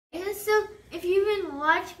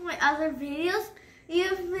watched my other videos,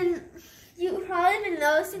 you've probably been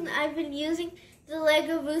noticing that I've been using the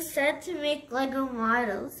Lego Boost set to make Lego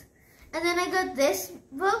models. And then I got this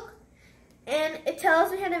book, and it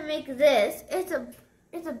tells me how to make this. It's a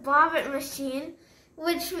bobbin machine,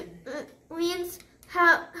 which means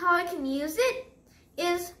how I can use it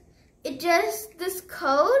is it just this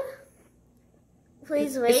code.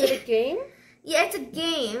 Please wait. Is it a game? Yeah, it's a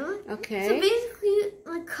game. Okay. So basically,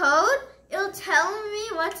 the code, it'll tell me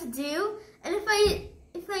what to do, and if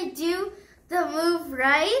I do the move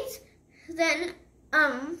right, then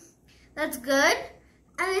that's good.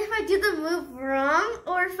 And if I do the move wrong,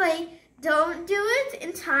 or if I don't do it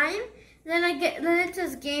in time, then it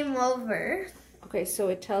says game over. Okay, so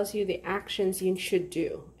it tells you the actions you should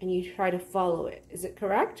do, and you try to follow it. Is it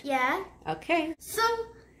correct? Yeah. Okay. So,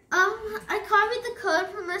 I copied the code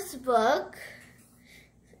from this book.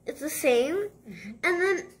 It's the same. And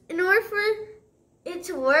then, in order for it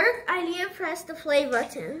to work, I need to press the play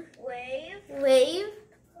button. Wave.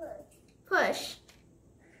 Push.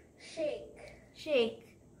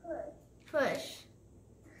 Shake. Push.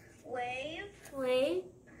 Wave.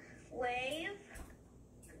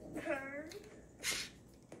 Turn.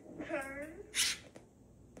 Turn.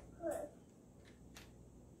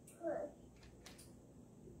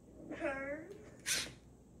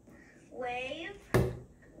 Wave.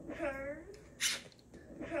 Turn.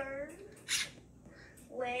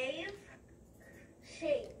 Wave.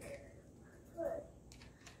 Shake.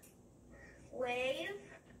 Wave.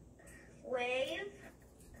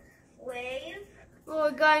 Oh,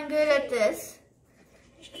 we're getting good at this.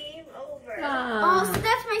 Game over. Oh, so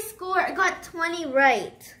that's my score. I got 20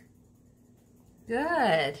 right.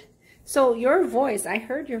 Good. So your voice, I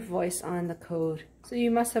heard your voice on the code. So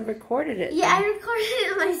you must have recorded it. Yeah, I recorded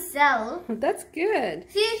it myself. That's good.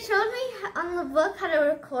 See, it showed me on the book how to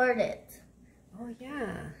record it. Oh,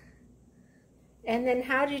 yeah. And then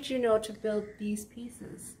how did you know to build these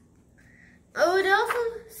pieces? Oh, it also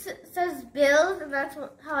says build, and that's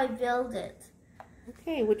how I build it.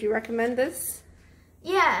 Okay, would you recommend this?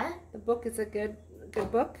 Yeah. The book is a good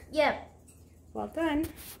book? Yep. Well done.